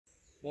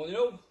Morning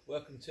all,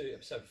 welcome to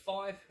episode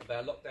 5 of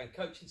our lockdown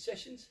coaching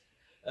sessions.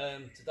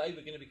 Today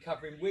we're going to be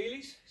covering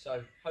wheelies,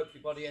 so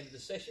hopefully by the end of the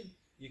session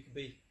you can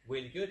be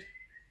wheelie good.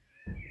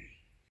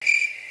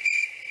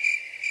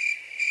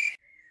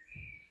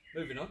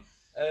 Moving on,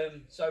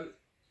 so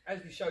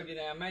as we showed in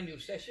our manual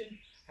session,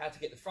 how to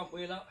get the front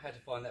wheel up, how to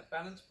find that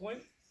balance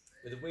point.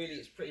 With a wheelie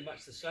it's pretty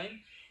much the same.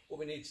 What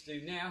we need to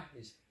do now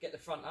is get the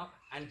front up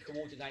and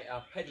coordinate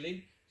our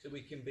pedalling so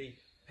we can be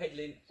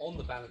pedalling on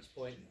the balance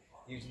point,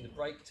 using the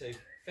brake to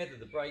feather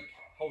the brake,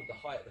 hold the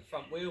height of the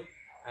front wheel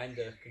and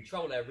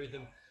control our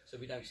rhythm so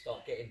we don't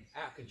start getting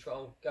out of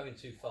control, going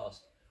too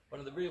fast. One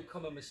of the real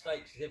common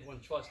mistakes is everyone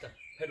tries to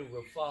pedal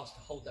real fast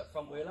to hold that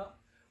front wheel up.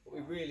 What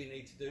we really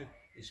need to do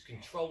is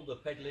control the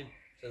pedalling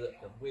so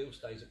that the wheel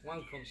stays at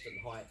one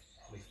constant height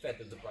and we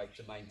feather the brake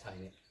to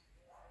maintain it.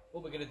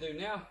 What we're going to do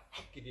now,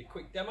 give you a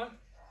quick demo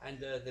and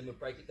then we'll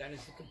break it down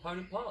into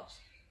component parts.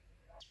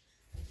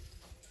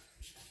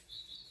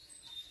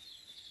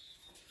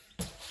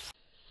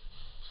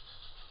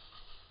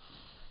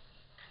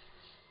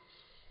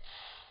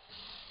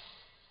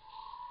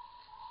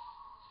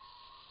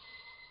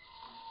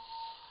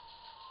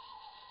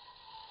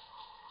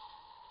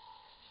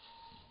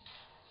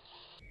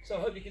 So I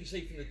hope you can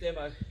see from the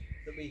demo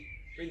that we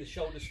bring the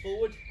shoulders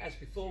forward as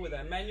before with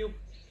our manual,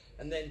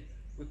 and then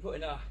we're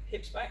putting our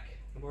hips back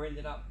and we're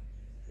ending up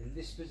in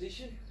this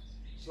position,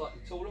 slightly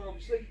taller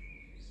obviously.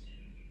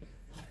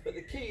 But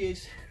the key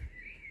is,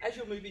 as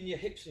you're moving your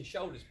hips and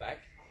shoulders back,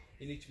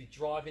 you need to be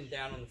driving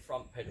down on the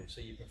front pedal, so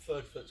your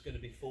preferred foot's going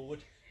to be forward.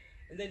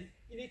 And then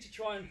you need to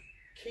try and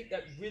keep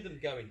that rhythm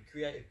going,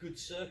 create a good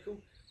circle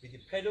with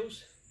your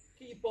pedals,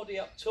 get your body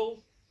up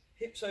tall,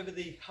 hips over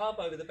the hub,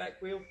 over the back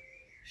wheel,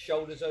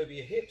 shoulders over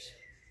your hips,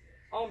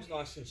 arms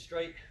nice and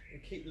straight,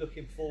 and keep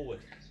looking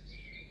forward.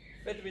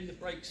 Feathering the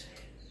brakes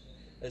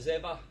as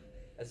ever.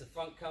 As the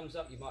front comes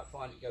up, you might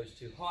find it goes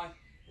too high,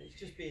 and it's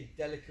just being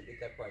delicate with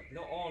that brake,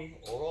 not on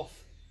or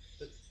off,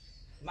 but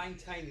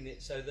maintaining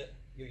it so that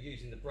you're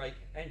using the brake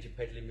and your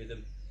pedaling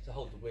rhythm to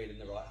hold the wheel in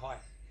the right height.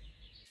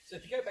 So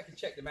if you go back and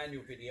check the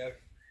manual video,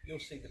 you'll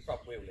see the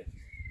front wheel lift,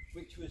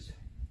 which was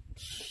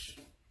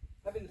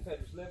having the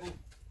pedals level,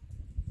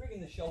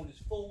 bringing the shoulders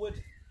forward.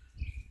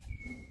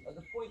 At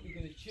the point you're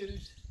going to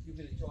choose, you're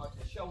going to drive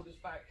the shoulders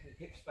back and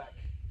hips back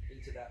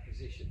into that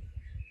position.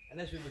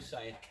 And as we were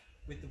saying,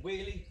 with the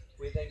wheelie,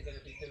 we're then going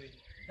to be doing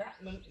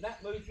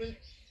that movement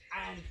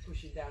and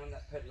pushing down on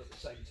that pedal at the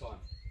same time.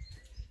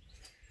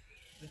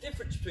 The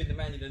difference between the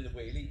manual and the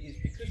wheelie is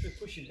because we're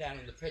pushing down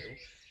on the pedal,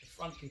 the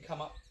front can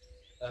come up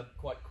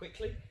quite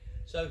quickly.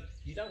 So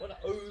you don't want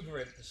to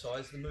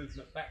overemphasize the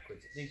movement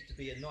backwards. It needs to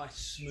be a nice,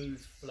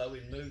 smooth,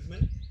 flowing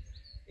movement.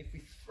 If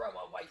we throw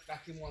our weight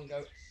back in one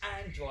go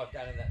and drive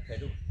down on that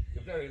pedal,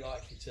 you're very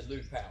likely to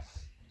loop out.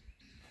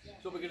 So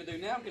what we're going to do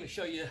now, I'm going to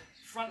show you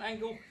front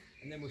angle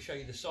and then we'll show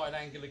you the side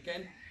angle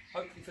again.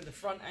 Hopefully for the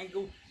front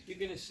angle, you're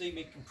going to see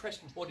me compress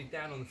my body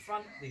down on the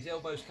front, these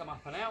elbows come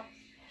up and out,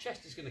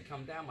 chest is going to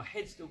come down, my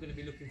head's still going to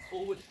be looking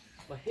forward,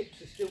 my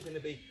hips are still going to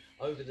be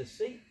over the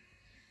seat,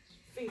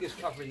 fingers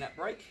covering that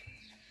brake,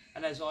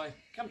 and as I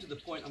come to the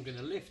point I'm going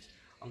to lift,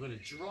 I'm going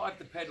to drive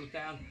the pedal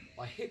down,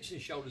 my hips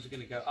and shoulders are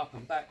going to go up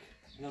and back,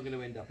 and I'm going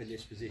to end up in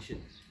this position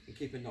and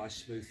keep a nice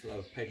smooth flow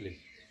of pedaling.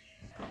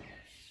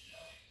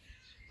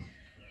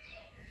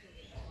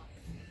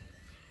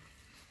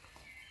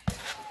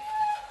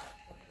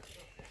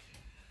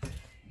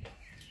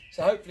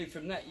 So hopefully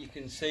from that you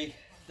can see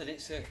that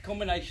it's a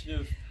combination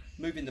of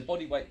moving the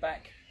body weight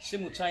back,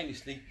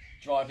 simultaneously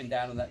driving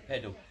down on that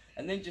pedal,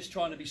 and then just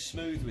trying to be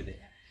smooth with it.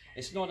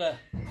 It's not a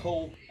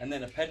pull and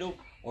then a pedal,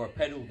 or a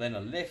pedal then a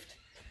lift.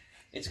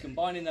 It's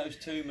combining those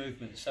two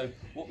movements. So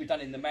what we've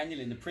done in the manual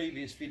in the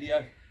previous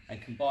video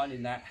and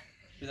combining that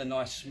with a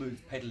nice smooth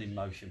pedaling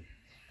motion.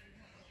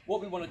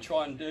 What we want to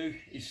try and do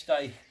is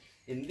stay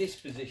in this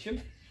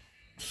position.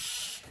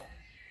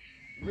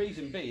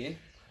 Reason being,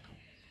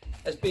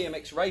 as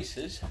BMX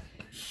racers,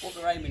 what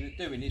we're aiming at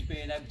doing is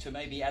being able to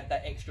maybe add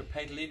that extra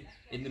pedaling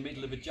in the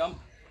middle of a jump.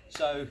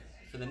 So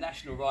for the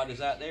national riders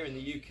out there in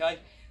the UK,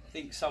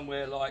 think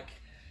somewhere like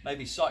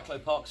maybe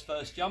Cyclo Park's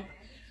first jump.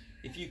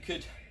 If you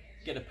could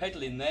get a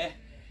pedal in there,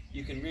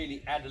 you can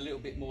really add a little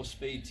bit more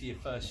speed to your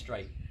first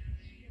straight.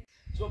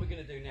 So what we're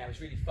going to do now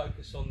is really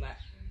focus on that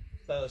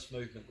burst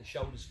movement, the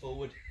shoulders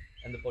forward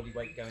and the body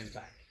weight going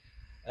back.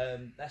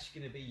 That's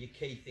going to be your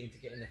key thing to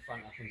getting the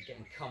front up and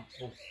getting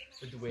comfortable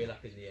with the wheel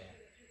up in the air.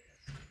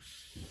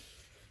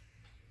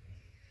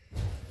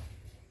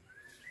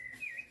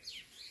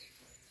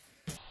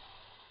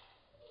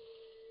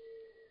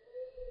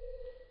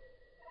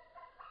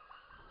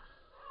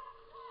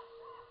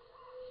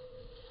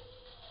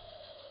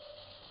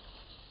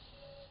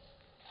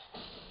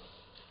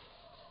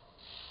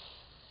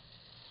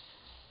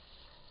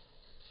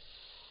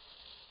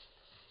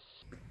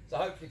 So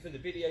hopefully from the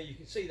video you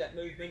can see that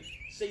movement,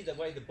 see the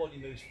way the body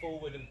moves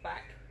forward and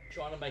back,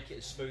 trying to make it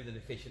as smooth and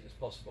efficient as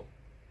possible.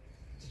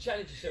 To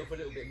challenge yourself a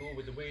little bit more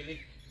with the wheelie,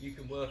 you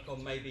can work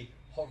on maybe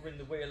hovering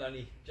the wheel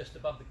only just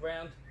above the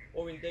ground,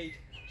 or indeed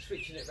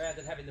switching it round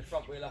and having the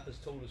front wheel up as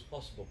tall as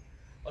possible.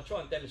 I'll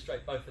try and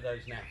demonstrate both of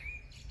those now.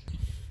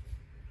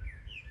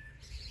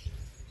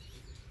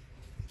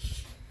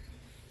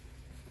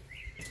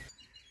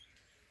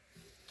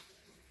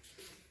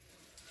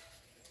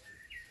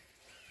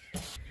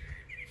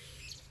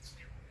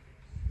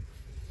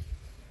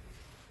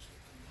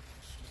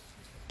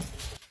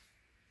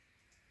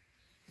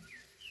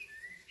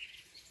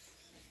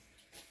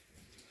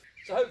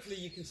 So hopefully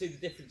you can see the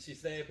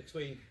differences there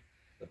between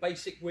the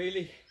basic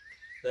wheelie,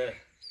 the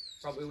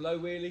front wheel low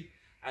wheelie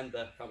and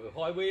the front wheel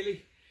high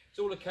wheelie. It's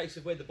all a case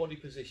of where the body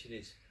position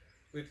is.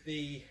 With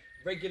the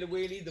regular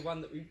wheelie, the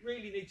one that we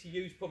really need to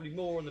use probably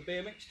more on the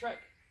BMX track,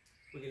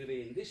 we're going to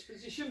be in this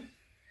position.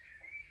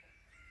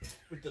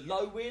 With the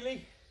low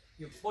wheelie,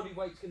 your body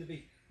weight's going to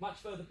be much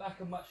further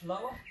back and much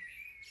lower.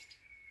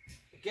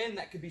 Again,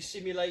 that could be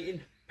simulating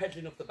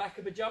pedaling off the back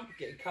of a jump,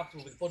 getting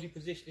comfortable with body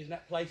position in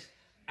that place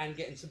and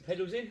getting some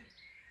pedals in.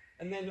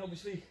 And then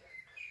obviously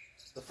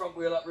the front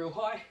wheel up real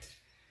high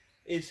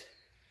is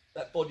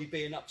that body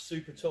being up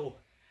super tall.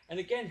 And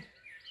again,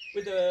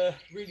 with a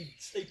really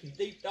steep and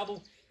deep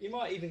double, you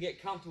might even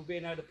get comfortable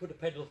being able to put a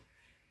pedal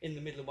in the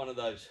middle of one of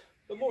those.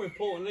 But more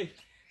importantly,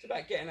 it's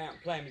about getting out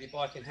and playing with your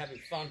bike and having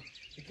fun,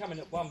 becoming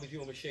at one with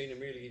your machine and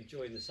really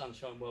enjoying the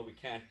sunshine while we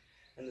can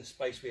and the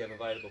space we have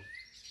available.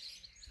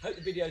 Hope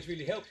the video's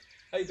really helped.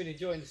 Hope you've been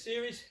enjoying the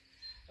series.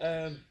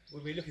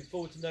 We'll be looking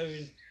forward to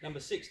knowing number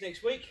 6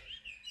 next week.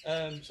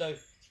 So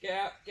get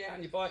out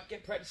on your bike,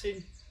 get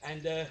practicing,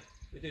 and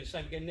we'll do the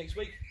same again next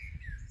week.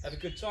 Have a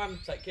good time,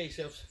 take care of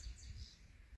yourselves.